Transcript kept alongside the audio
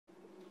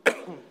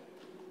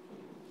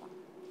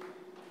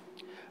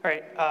All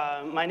right,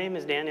 my name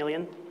is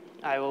Ilyin.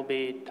 I will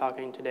be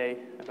talking today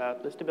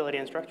about the stability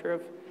and structure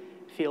of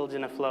fields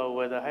in a flow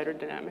with a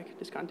hydrodynamic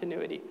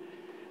discontinuity.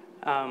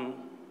 The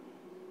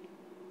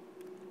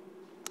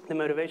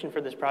motivation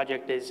for this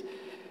project is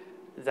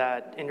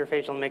that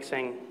interfacial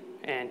mixing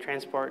and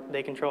transport,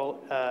 they control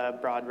a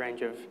broad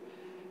range of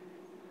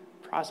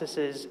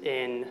processes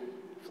in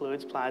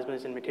fluids,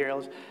 plasmas, and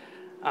materials.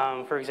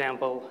 For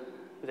example,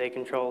 they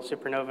control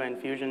supernova and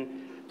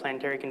fusion,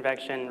 planetary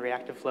convection,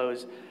 reactive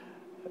flows,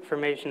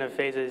 formation of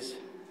phases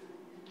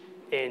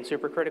in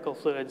supercritical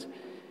fluids,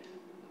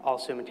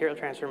 also material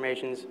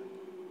transformations.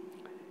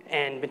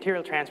 And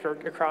material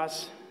transport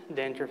across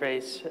the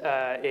interface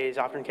is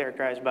often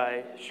characterized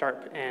by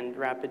sharp and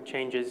rapid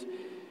changes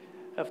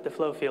of the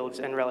flow fields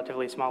and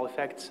relatively small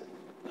effects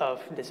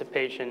of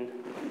dissipation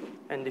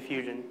and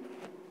diffusion.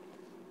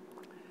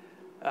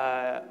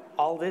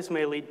 All this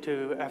may lead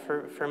to a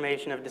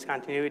formation of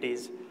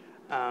discontinuities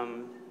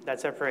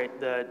that separate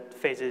the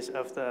phases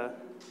of the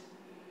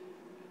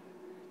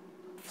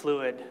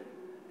fluid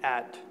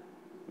at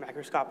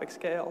macroscopic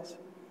scales.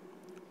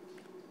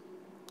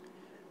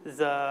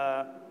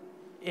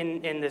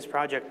 In this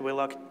project, we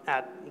looked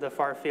at the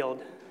far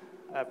field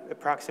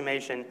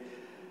approximation.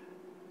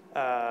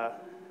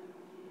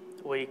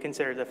 We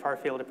considered the far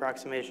field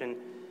approximation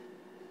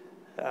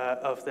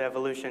of the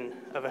evolution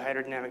of a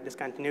hydrodynamic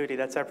discontinuity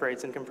that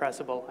separates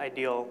incompressible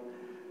ideal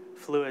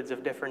fluids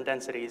of different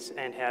densities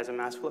and has a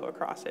mass flow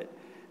across it.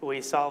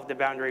 We solved the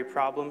boundary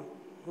problem,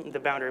 the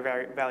boundary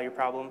value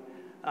problem.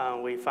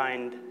 We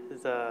find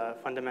the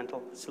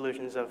fundamental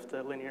solutions of the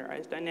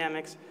linearized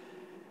dynamics,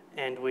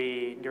 and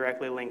we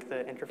directly link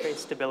the interface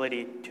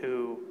stability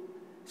to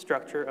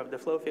structure of the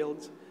flow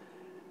fields.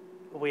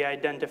 We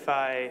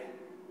identify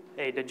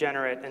a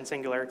degenerate and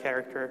singular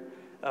character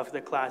of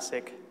the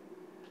classic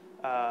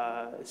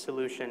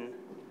solution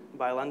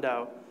by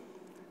Landau,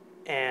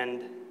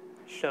 and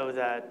show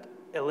that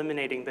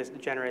eliminating this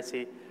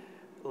degeneracy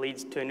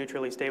leads to a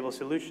neutrally stable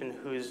solution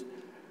whose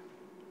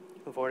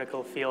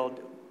vortical field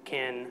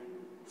can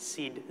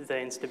cede the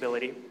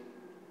instability.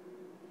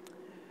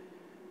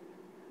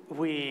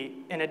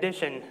 In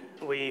addition,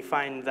 we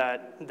find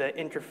that the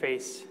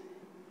interface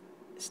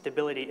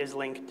stability is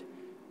linked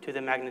to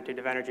the magnitude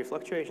of energy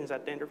fluctuations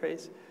at the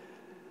interface.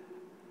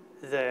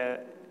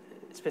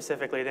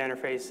 Specifically, the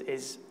interface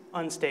is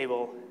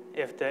unstable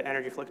if the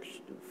energy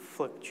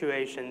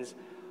fluctuations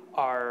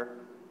are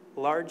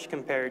large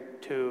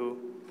compared to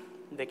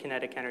the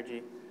kinetic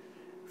energy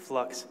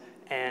flux,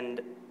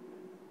 and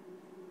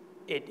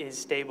it is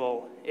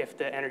stable if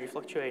the energy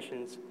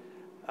fluctuations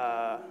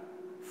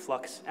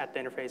flux at the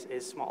interface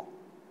is small.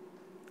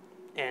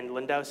 And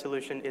Landau's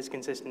solution is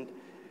consistent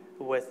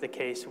with the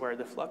case where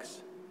the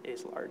flux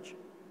is large.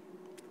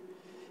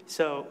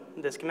 So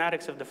the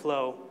schematics of the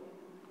flow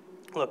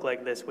look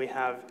like this. We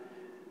have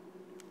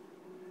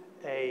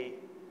a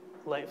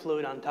light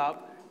fluid on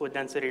top with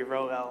density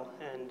rho L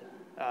and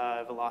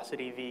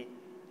velocity V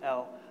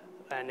L,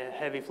 and a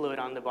heavy fluid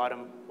on the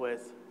bottom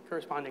with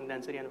corresponding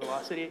density and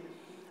velocity.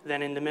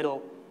 Then in the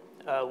middle,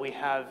 we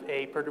have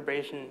a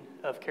perturbation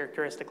of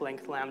characteristic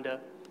length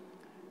lambda,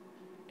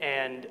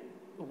 and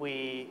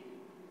we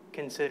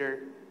consider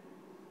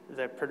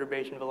the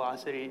perturbation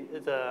velocity,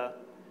 the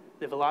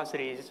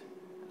velocities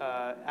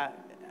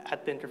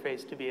at the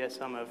interface to be a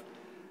sum of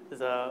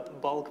the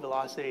bulk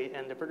velocity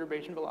and the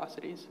perturbation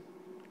velocities.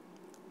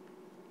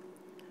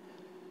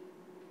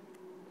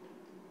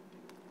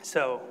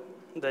 So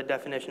the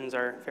definitions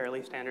are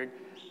fairly standard.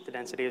 The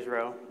density is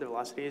rho, the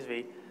velocity is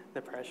v,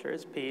 the pressure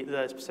is p,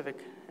 the specific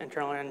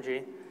internal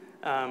energy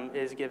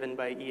is given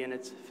by E in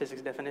its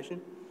physics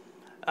definition.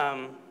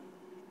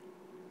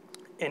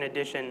 In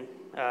addition,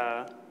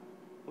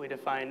 we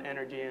define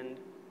energy and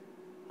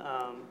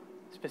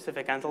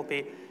specific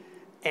enthalpy,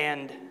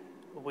 and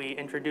we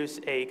introduce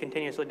a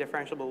continuously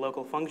differentiable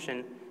local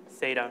function,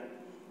 theta,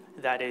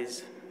 that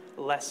is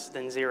less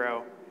than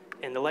 0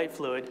 in the light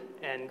fluid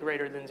and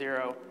greater than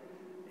 0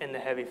 in the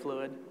heavy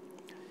fluid.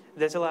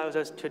 This allows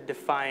us to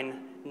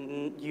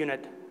define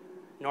unit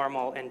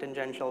normal and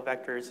tangential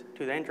vectors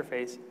to the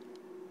interface,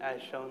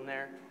 as shown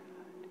there,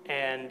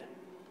 and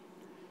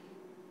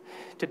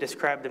to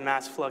describe the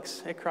mass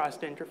flux across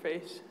the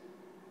interface.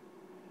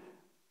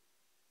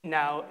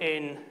 Now,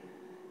 in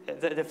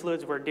the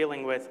fluids we're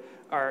dealing with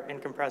are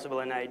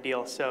incompressible and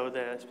ideal, so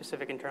the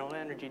specific internal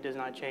energy does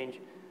not change.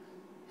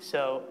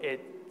 So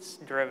its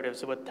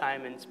derivatives with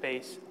time and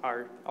space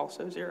are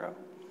also 0.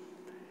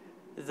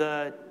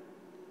 The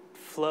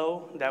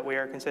flow that we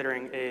are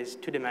considering is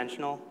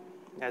two-dimensional,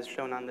 as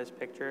shown on this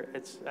picture.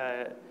 It's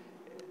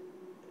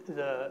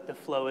the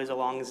flow is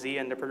along z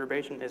and the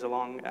perturbation is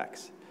along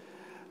x.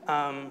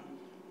 And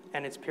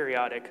it's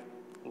periodic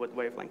with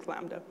wavelength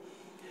lambda.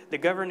 The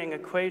governing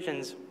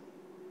equations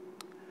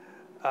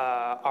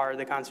are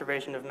the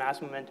conservation of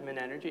mass, momentum, and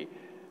energy.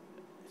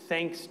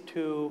 Thanks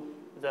to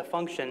the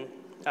function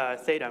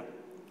theta,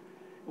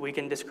 we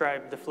can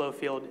describe the flow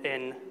field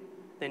in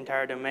the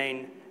entire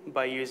domain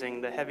by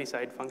using the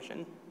Heaviside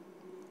function.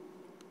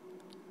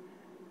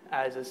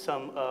 as a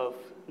sum of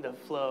the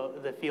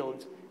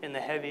fields in the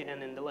heavy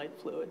and in the light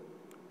fluid.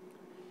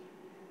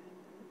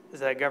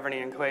 The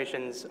governing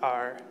equations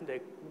are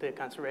the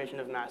conservation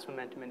of mass,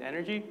 momentum, and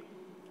energy.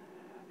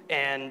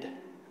 And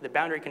the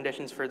boundary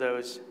conditions for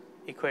those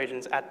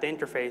equations at the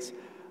interface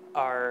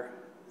are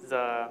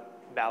the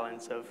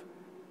balance of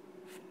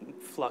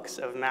flux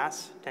of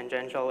mass,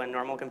 tangential and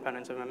normal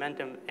components of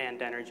momentum,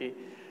 and energy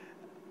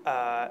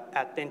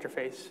at the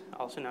interface,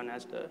 also known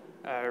as the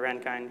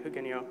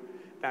Rankine-Hugino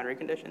boundary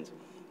conditions.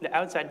 The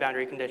outside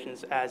boundary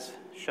conditions, as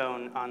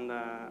shown on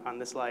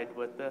the slide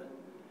with the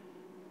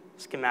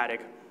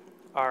schematic,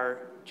 are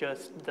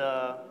just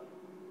the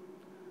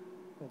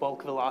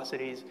bulk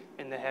velocities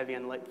in the heavy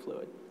and light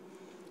fluid.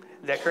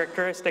 The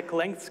characteristic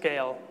length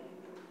scale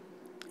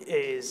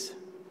is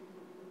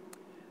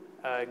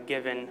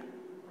given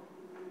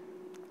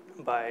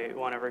by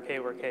 1 over k,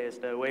 where k is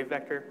the wave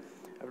vector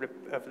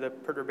of the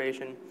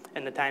perturbation,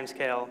 and the time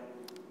scale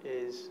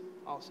is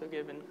also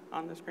given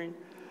on the screen.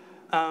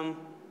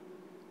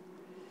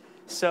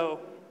 So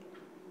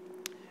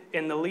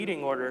in the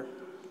leading order,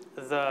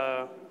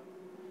 the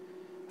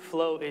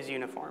flow is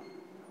uniform.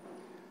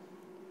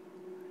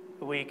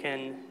 We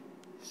can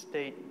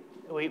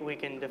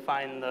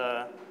define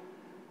the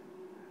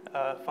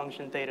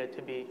function theta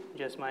to be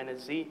just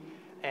minus z,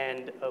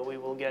 and we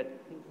will get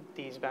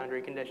these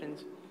boundary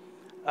conditions.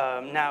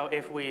 Now,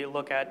 if we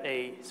look at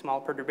a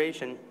small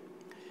perturbation,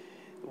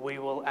 we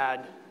will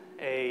add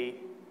a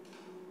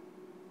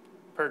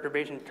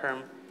perturbation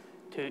term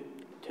to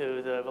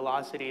the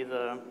velocity,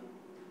 the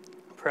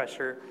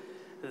pressure,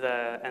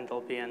 the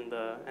enthalpy, and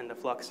the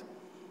flux.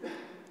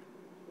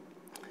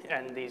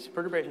 And these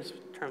perturbation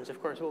terms,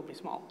 of course, will be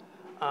small.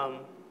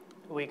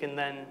 We can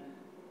then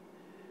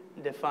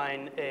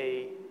define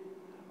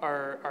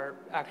our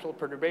actual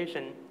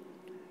perturbation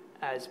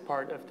as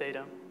part of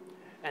theta,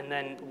 and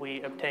then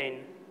we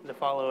obtain the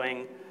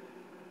following.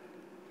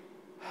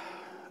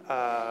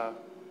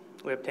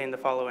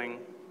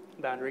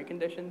 Boundary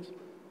conditions.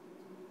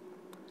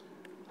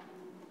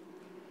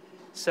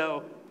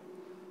 So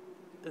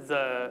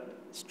the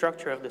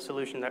structure of the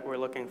solution that we're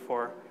looking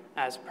for,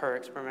 as per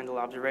experimental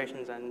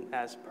observations and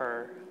as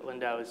per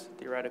Lindau's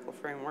theoretical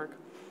framework,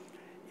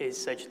 is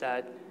such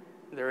that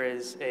there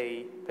is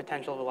a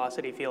potential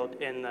velocity field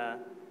in the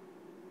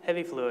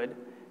heavy fluid,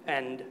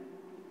 and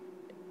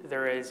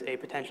there is a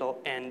potential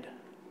and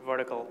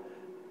vertical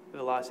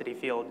velocity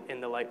field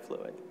in the light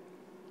fluid.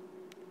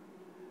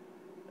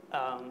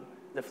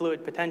 The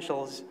fluid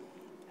potentials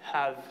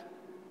have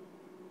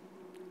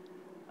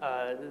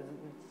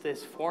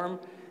this form.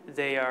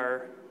 They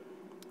are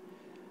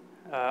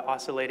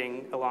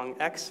oscillating along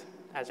x,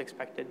 as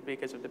expected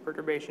because of the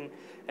perturbation,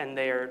 and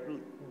they are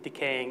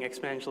decaying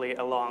exponentially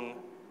along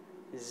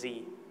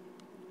z.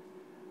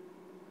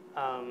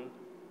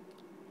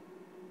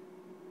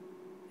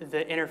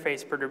 The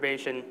interface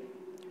perturbation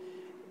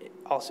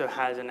also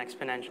has an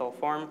exponential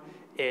form.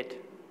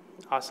 It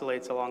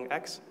oscillates along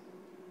x.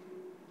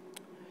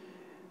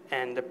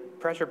 And the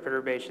pressure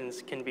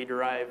perturbations can be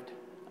derived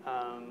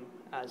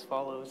as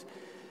follows.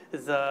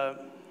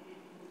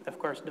 Of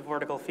course, the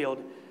vertical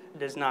field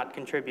does not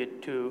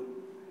contribute to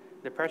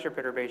the pressure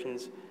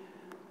perturbations,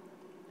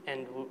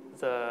 and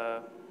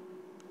the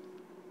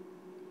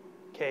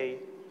k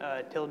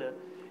tilde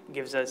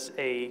gives us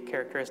a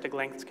characteristic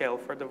length scale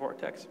for the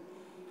vortex.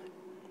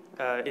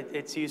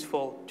 It's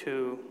useful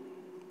to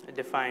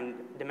define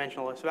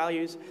dimensionless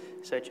values,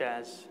 such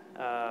as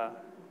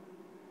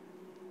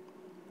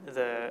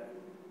the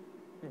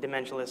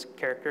dimensionless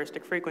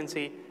characteristic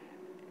frequency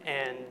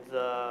and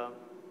the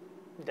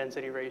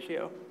density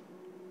ratio.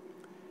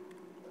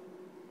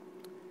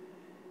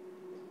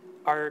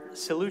 Our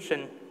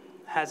solution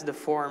has the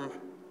form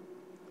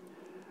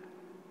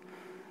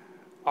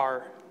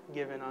R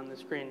given on the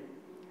screen.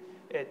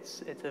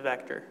 It's a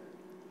vector.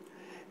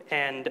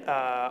 And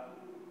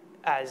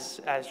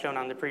as shown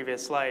on the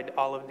previous slide,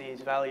 all of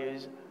these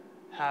values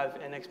have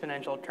an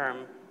exponential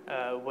term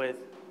with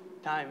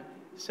time.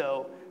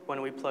 So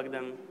when we plug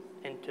them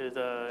into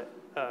the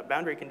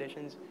boundary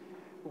conditions,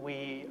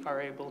 we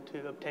are able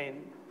to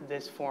obtain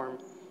this form.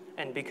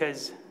 And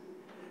because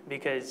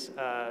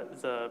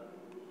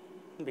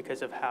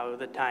of how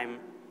the time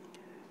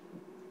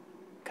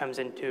comes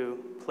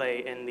into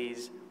play in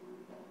these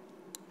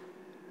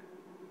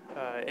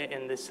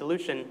in this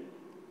solution,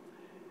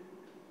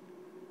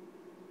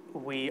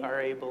 we are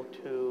able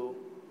to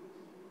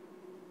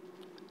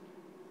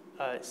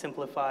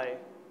simplify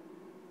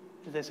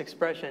this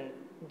expression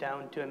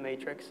down to a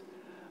matrix,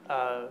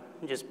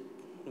 just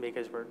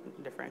because we're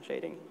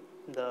differentiating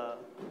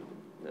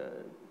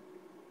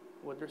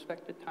with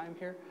respect to time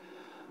here.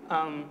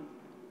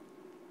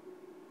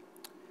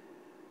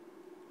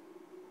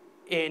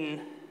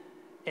 In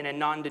a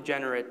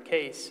non-degenerate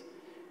case,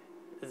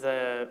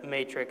 the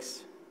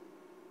matrix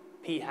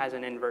P has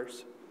an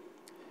inverse,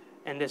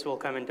 and this will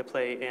come into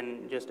play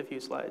in just a few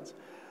slides.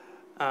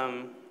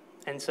 And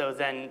so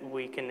then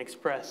we can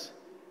express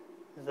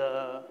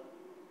the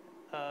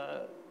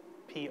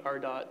P r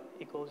dot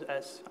equals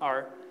S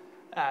r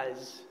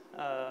as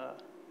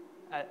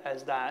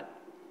that.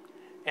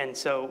 And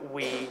so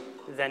we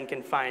then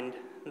can find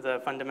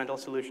the fundamental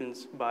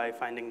solutions by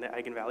finding the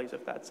eigenvalues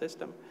of that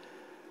system.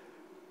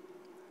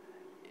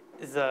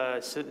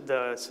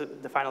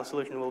 The final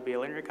solution will be a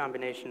linear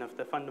combination of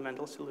the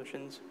fundamental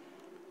solutions,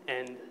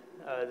 and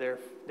their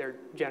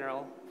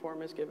general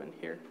form is given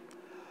here.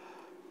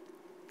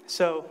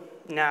 So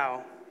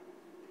now,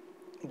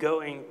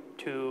 going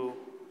to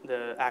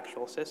the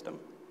actual system.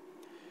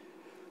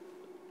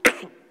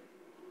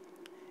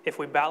 If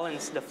we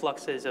balance the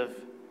fluxes of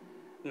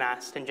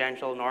mass,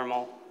 tangential,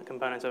 normal, the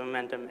components of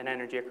momentum, and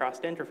energy across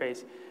the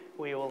interface,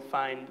 we will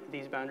find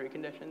these boundary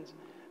conditions.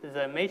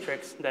 The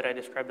matrix that I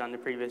described on the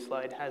previous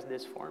slide has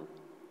this form,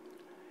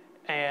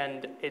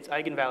 and its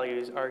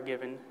eigenvalues are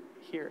given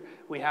here.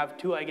 We have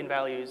two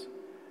eigenvalues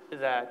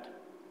that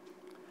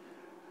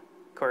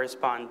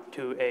correspond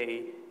to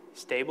a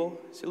stable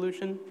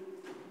solution,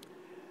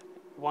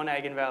 one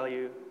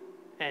eigenvalue,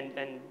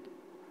 and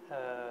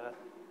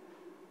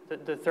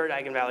the third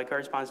eigenvalue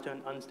corresponds to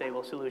an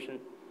unstable solution.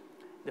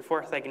 The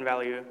fourth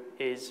eigenvalue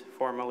is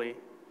formally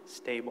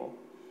stable.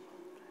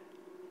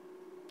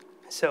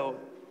 So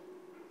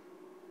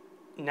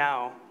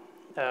now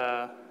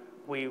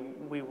we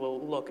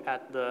will look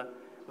at the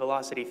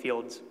velocity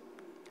fields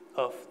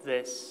of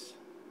this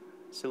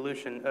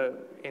solution.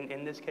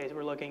 In this case,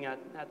 we're looking at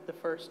the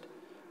first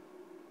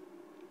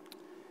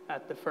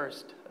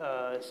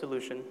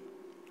solution,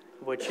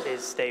 which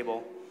is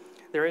stable.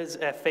 There is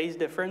a phase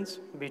difference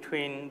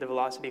between the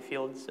velocity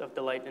fields of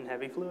the light and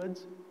heavy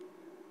fluids.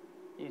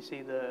 You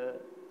see the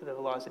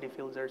velocity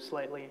fields are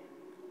slightly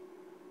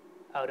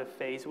out of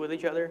phase with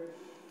each other,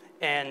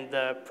 and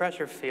the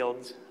pressure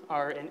fields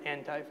are in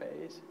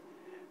anti-phase.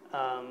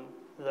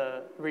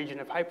 The region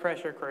of high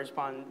pressure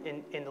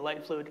in the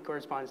light fluid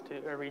corresponds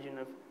to a region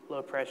of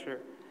low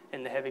pressure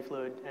in the heavy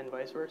fluid, and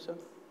vice versa.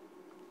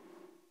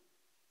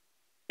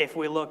 If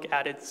we look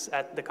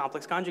at the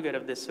complex conjugate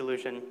of this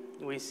solution,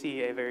 we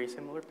see a very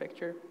similar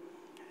picture.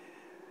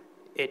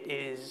 It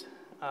is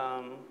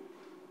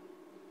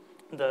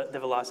the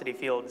velocity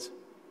fields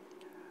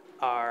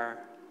are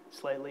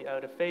slightly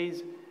out of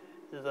phase.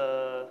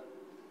 The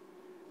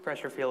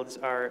pressure fields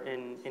are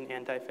in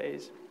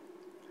anti-phase.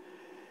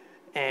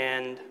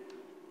 And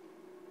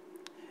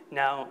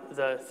now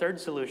the third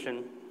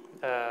solution,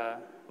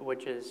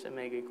 which is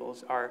omega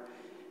equals R,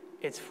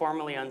 it's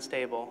formally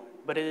unstable,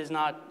 but it is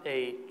not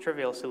a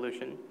trivial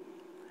solution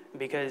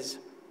because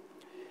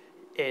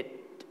it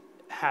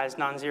has a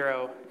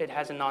non-zero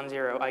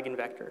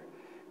eigenvector,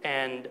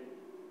 and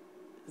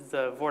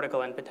the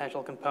vortical and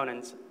potential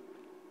components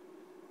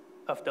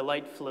of the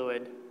light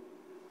fluid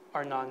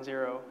are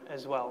non-zero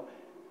as well.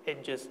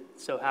 It just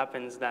so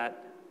happens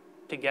that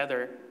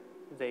together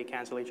they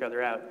cancel each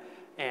other out,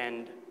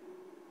 and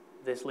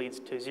this leads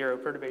to zero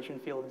perturbation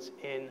fields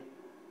in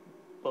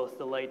both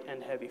the light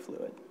and heavy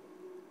fluid.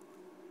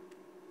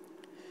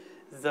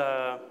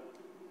 The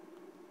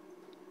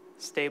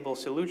stable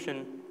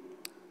solution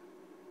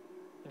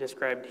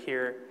described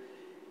here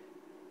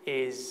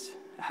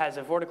has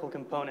a vortical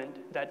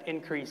component that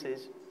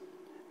increases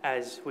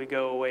as we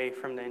go away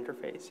from the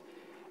interface.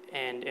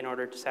 And in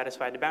order to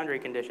satisfy the boundary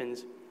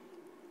conditions,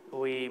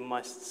 we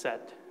must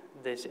set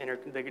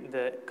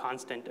the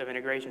constant of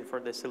integration for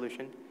this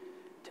solution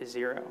to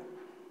 0.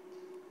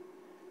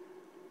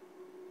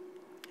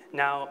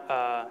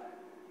 Now,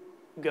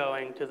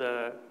 going to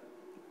the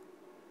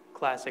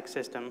classic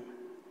system,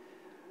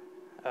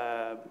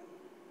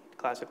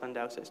 classic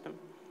Landau system.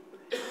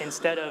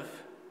 Instead of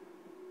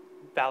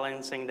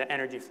balancing the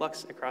energy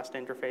flux across the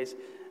interface,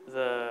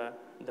 the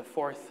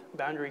fourth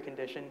boundary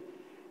condition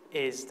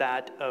is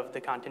that of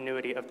the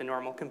continuity of the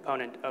normal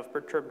component of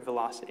perturbed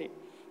velocity.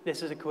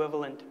 This is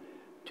equivalent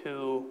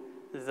to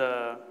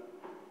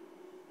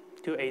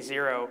a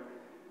 0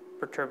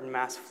 perturbed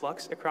mass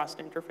flux across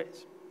the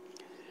interface.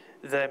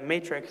 The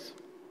matrix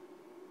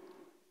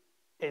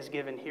is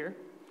given here,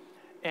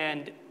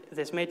 and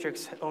this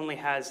matrix only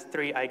has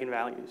 3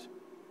 eigenvalues.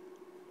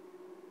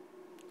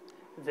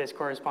 This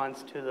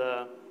corresponds to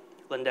the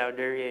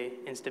Landau-Dirier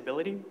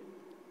instability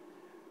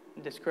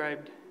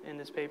described in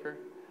this paper.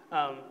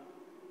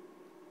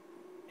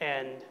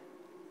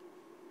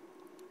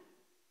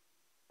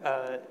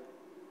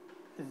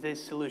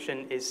 This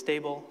solution is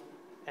stable,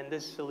 and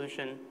this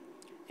solution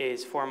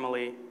is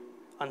formally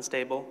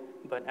unstable,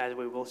 but as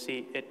we will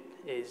see, it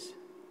is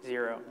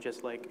 0,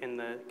 just like in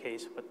the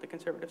case with the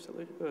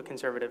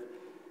conservative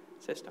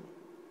system.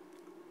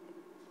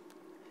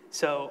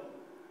 So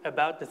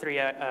about the three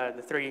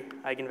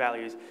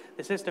eigenvalues,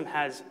 the system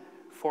has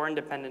 4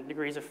 independent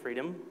degrees of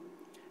freedom,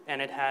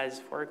 and it has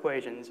 4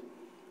 equations.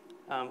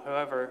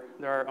 However,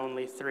 there are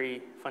only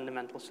 3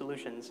 fundamental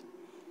solutions.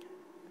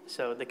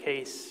 So the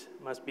case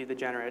must be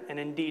degenerate. And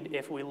indeed,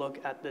 if we look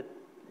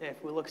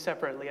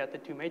separately at the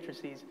 2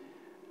 matrices,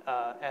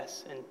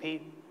 S and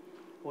P,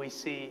 we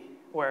see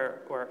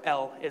where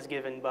L is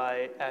given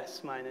by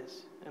S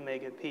minus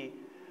omega P,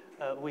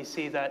 we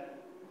see that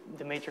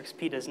the matrix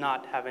P does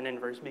not have an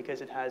inverse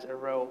because it has a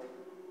row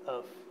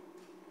of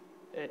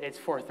its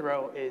fourth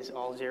row is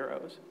all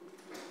zeros.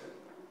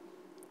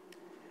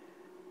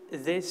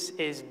 This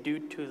is due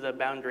to the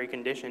boundary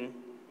condition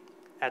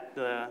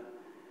to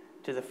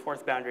the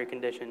fourth boundary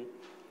condition.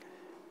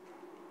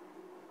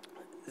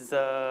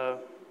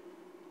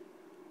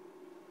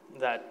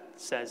 That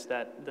says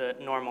that the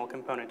normal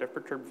component of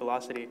perturbed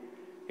velocity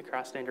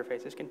across the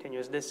interface is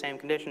continuous. This same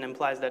condition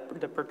implies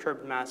that the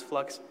perturbed mass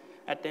flux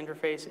at the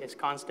interface is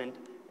constant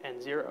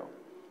and zero.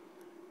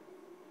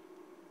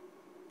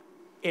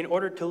 In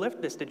order to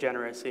lift this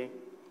degeneracy,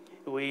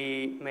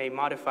 we may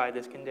modify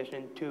this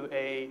condition to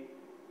a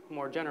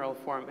more general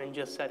form and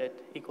just set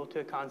it equal to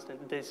a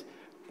constant. This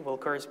will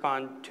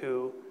correspond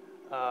to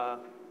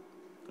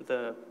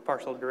the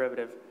partial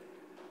derivative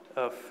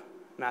of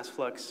mass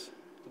flux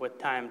with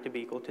time to be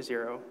equal to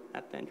zero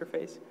at the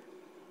interface.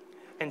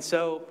 And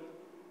so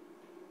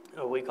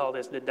we call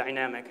this the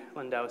dynamic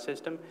Landau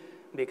system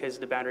because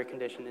the boundary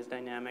condition is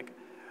dynamic.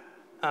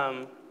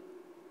 So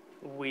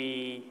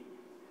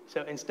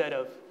instead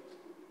of,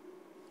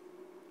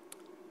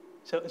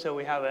 so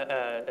we have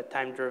a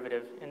time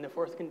derivative in the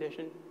fourth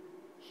condition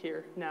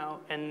here now,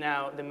 and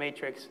now the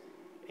matrix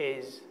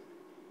is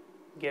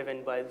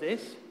given by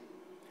this.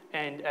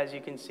 And as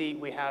you can see,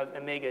 we have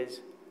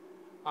omegas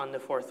on the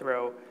fourth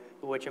row,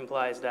 which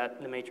implies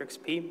that the matrix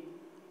P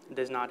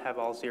does not have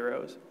all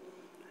zeros,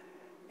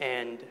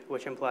 and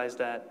which implies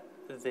that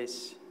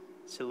this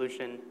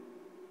solution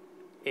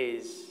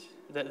is,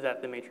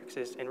 that the matrix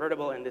is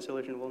invertible and the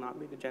solution will not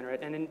be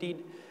degenerate. And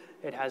indeed,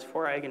 it has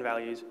 4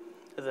 eigenvalues.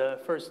 The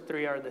first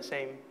 3 are the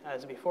same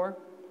as before.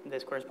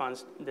 This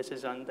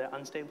is on the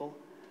unstable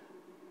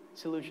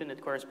solution.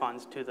 It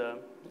corresponds to the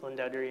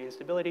Landau degree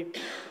instability.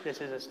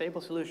 This is a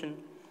stable solution.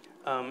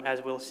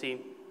 As we'll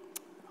see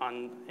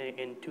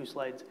in 2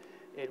 slides,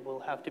 it will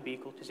have to be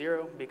equal to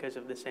 0 because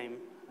of the same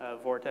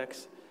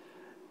vortex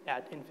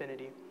at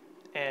infinity.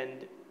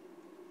 And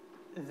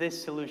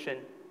this solution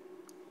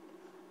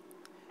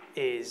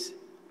is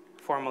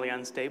formally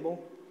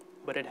unstable,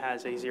 but it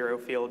has a 0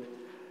 field.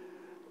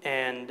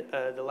 And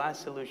the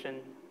last solution,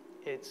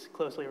 it's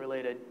closely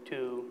related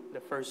to the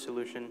first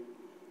solution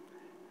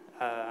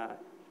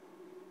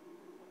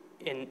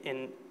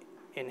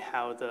in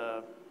how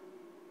the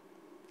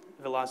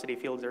velocity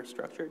fields are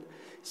structured.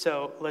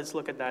 So let's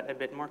look at that a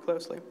bit more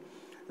closely.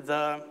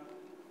 The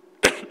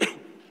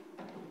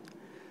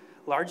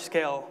large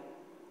scale,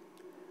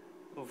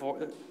 for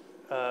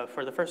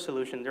the first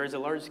solution, there is a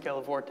large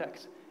scale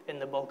vortex in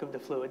the bulk of the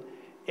fluid.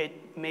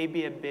 It may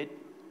be a bit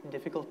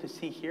difficult to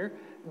see here,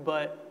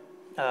 but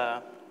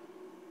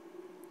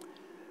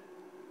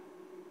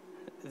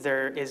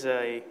there is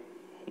a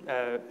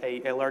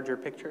larger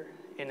picture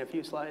in a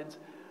few slides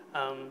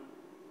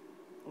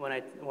when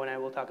I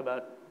will talk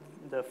about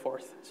the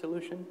fourth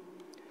solution.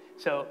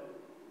 So,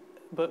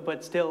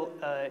 but still,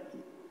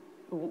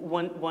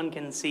 one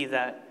can see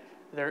that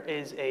there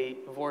is a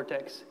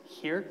vortex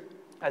here,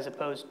 as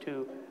opposed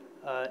to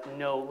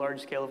no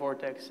large-scale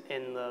vortex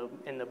in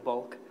the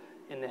bulk,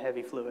 in the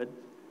heavy fluid.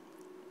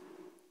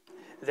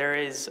 There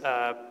is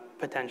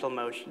potential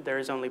motion. There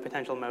is only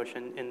potential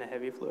motion in the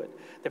heavy fluid.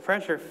 The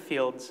pressure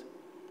fields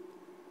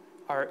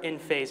are in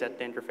phase at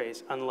the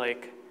interface,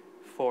 unlike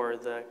for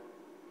the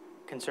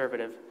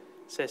conservative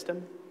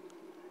system.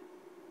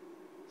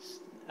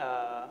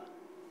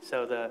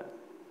 So the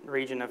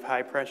region of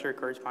high pressure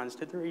corresponds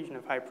to the region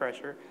of high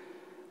pressure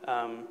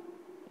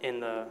in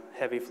the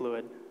heavy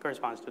fluid,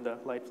 corresponds to the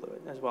light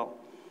fluid as well.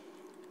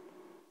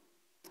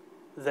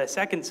 The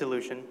second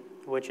solution,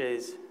 which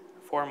is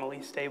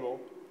formally stable,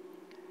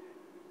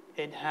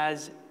 it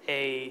has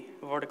a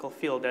vertical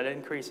field that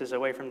increases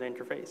away from the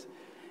interface.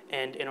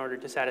 And in order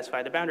to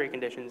satisfy the boundary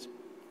conditions,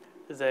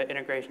 the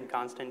integration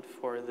constant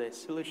for this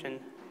solution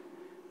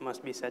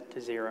must be set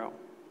to 0.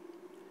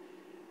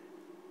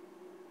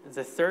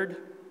 The third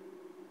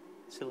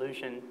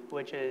solution,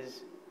 which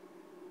is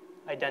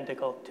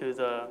identical to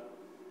the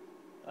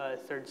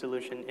third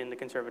solution in the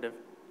conservative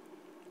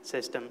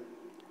system,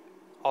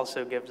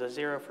 also gives a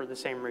 0 for the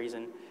same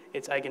reason.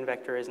 Its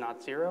eigenvector is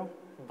not 0,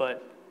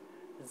 but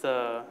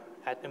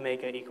at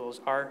omega equals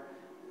r,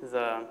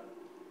 the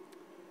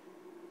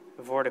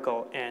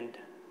vertical and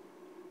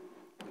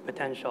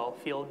potential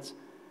fields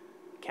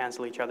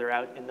cancel each other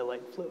out in the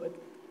light fluid.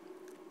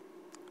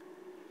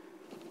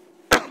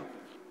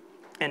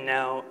 And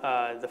now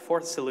the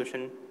fourth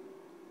solution,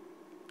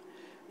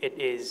 it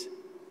is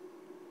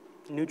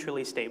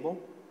neutrally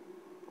stable,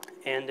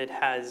 and it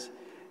has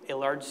a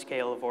large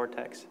scale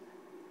vortex.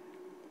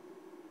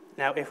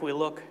 Now, if we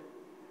look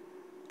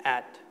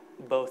at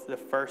both the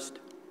first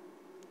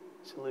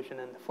solution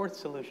and the fourth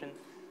solution,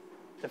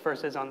 the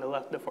first is on the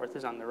left, the fourth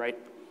is on the right,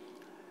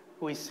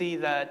 we see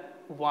that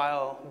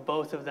while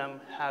both of them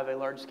have a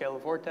large scale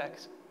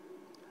vortex,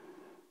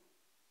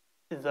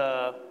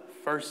 the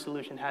first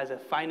solution has a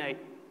finite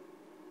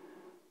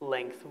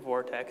length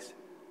vortex,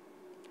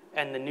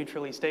 and the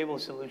neutrally stable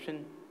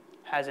solution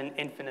has an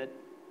infinite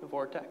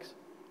vortex.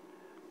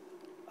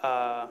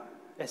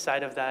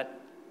 Aside of that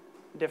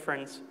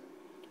difference,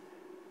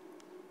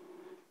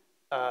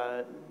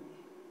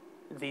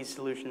 these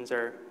solutions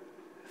are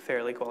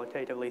fairly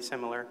qualitatively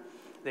similar.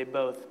 They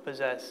both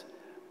possess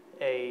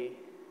a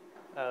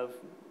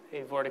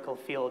vortical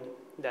field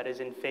that is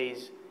in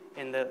phase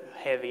in the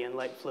heavy and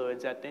light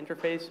fluids at the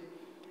interface.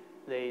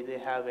 They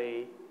have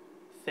a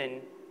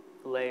thin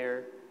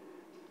layer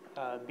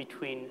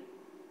between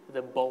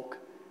the bulk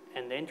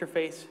and the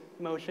interface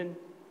motion,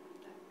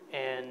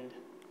 and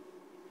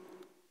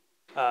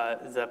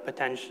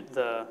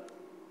the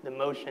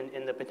motion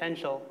in the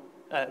potential,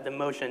 the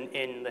motion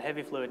in the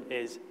heavy fluid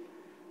is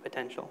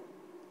potential.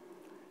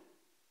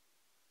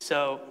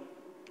 So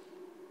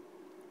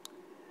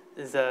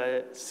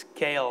the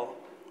scale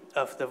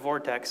of the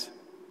vortex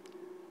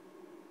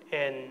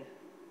in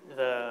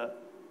the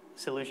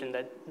solution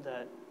that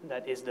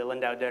is the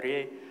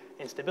Landau-Darrier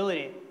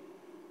instability,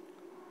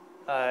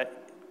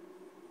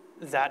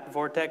 that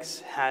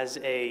vortex has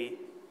the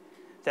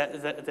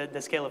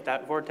scale of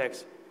that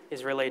vortex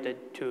is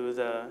related to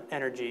the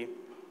energy,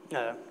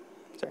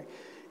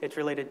 it's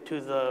related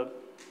to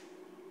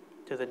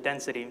the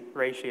density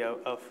ratio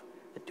of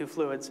the two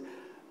fluids,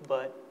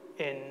 but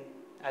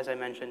as I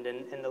mentioned,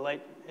 in the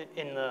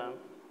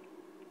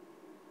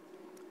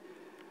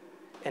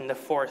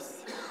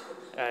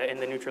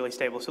neutrally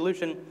stable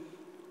solution,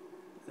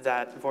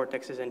 that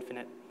vortex is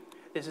infinite.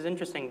 This is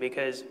interesting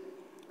because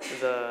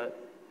the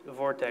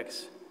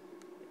vortex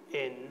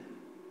in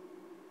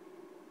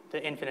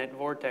the infinite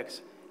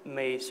vortex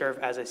may serve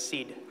as a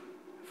seed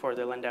for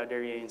the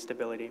Landau-Darrier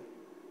instability.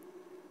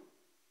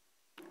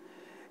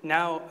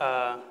 Now,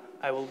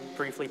 I will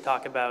briefly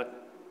talk about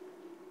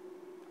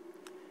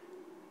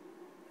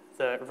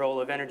the role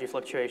of energy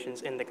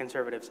fluctuations in the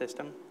conservative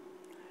system.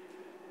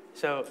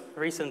 So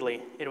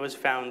recently, it was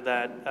found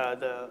that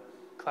the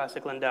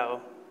classic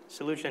Landau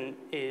solution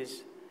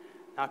is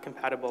not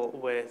compatible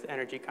with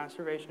energy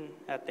conservation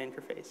at the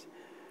interface.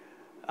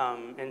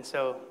 And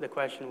so the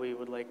question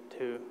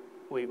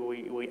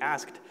we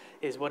asked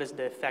is, what is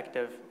the effect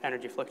of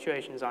energy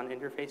fluctuations on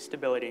interface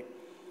stability?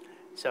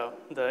 So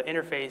the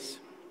interface,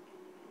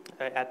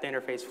 at the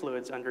interface,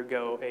 fluids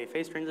undergo a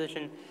phase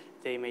transition.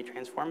 They may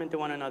transform into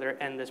one another,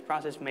 and this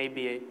process may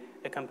be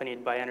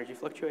accompanied by energy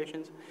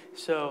fluctuations.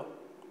 So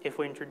if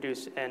we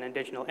introduce an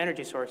additional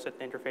energy source at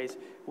the interface,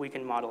 we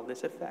can model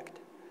this effect.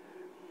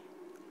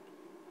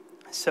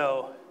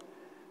 So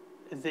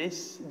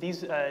these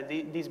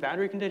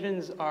boundary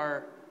conditions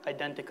are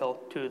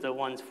identical to the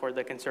ones for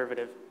the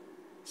conservative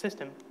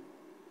system,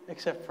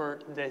 except for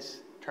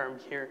this term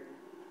here,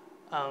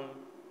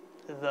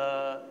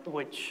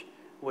 which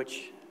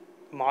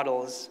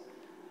models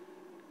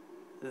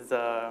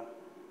the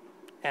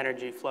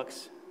energy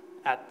flux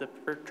at the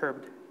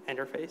perturbed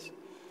interface.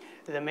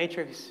 The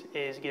matrix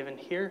is given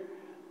here.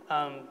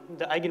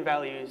 The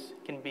eigenvalues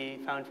can be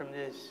found from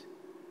this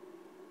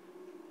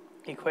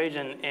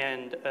equation,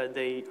 and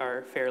they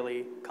are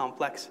fairly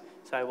complex,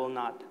 so I will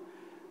not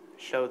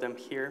show them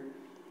here.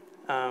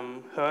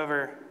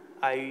 However,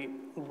 I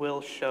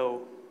will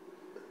show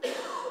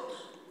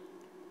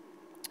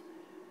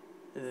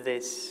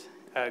this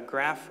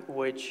graph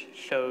which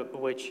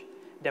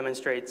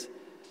demonstrates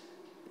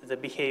the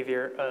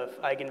behavior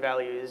of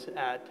eigenvalues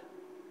at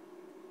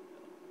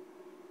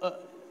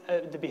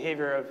the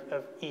behavior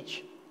of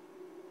each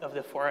of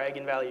the four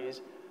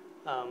eigenvalues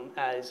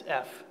as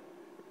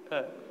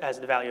as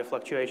the value of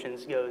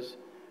fluctuations goes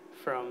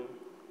from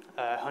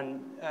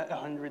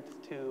 100th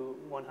to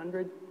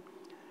 100.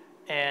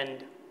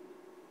 And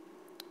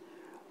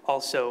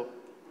also,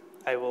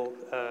 I will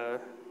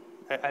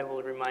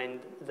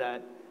remind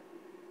that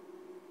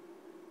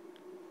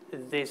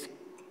this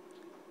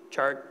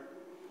chart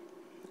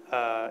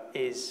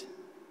is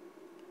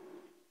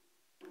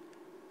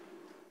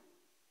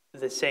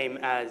the same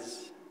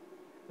as,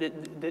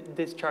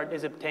 this chart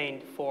is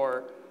obtained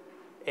for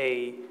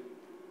a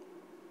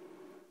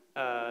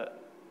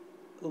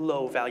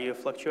low value of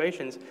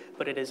fluctuations,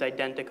 but it is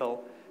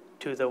identical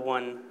to the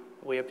one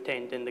we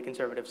obtained in the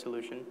conservative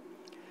solution.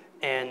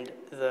 And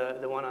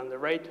the one on the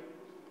right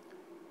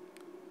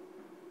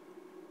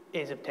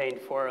is obtained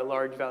for a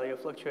large value of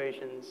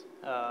fluctuations,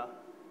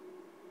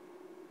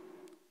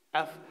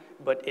 F,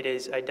 but it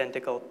is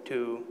identical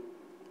to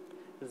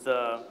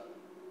the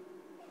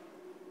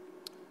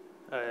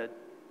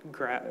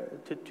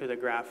to the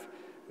graph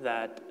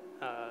that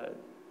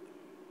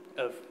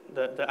of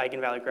the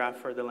eigenvalue graph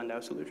for the Landau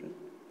solution.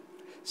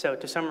 So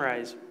to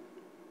summarize,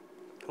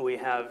 we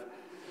have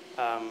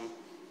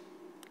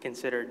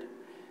considered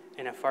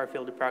in a far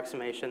field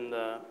approximation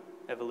the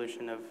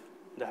evolution of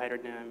the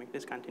hydrodynamic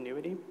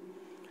discontinuity.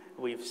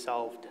 We've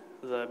solved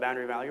the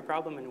boundary value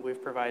problem, and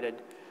we've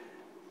provided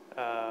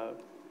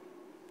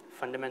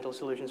fundamental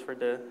solutions for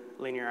the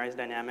linearized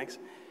dynamics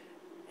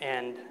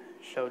and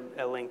showed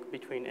a link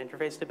between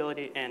interface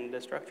stability and the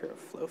structure of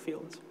flow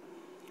fields.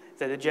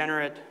 The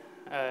degenerate,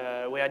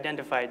 we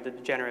identified the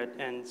degenerate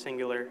and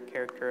singular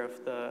character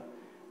of the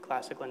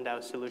classic Landau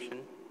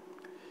solution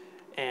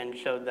and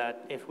showed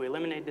that if we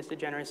eliminate this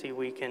degeneracy,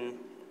 we can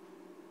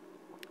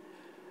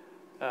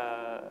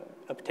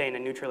obtain a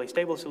neutrally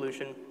stable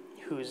solution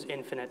whose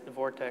infinite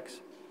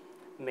vortex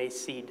may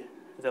seed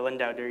the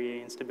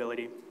Landau-Dirichlet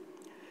instability.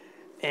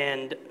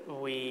 And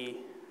we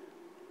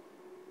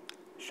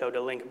showed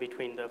a link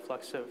between the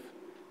flux of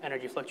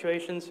energy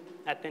fluctuations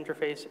at the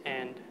interface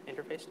and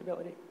interface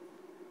stability.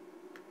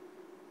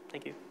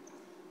 Thank you.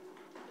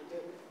 Thank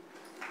you.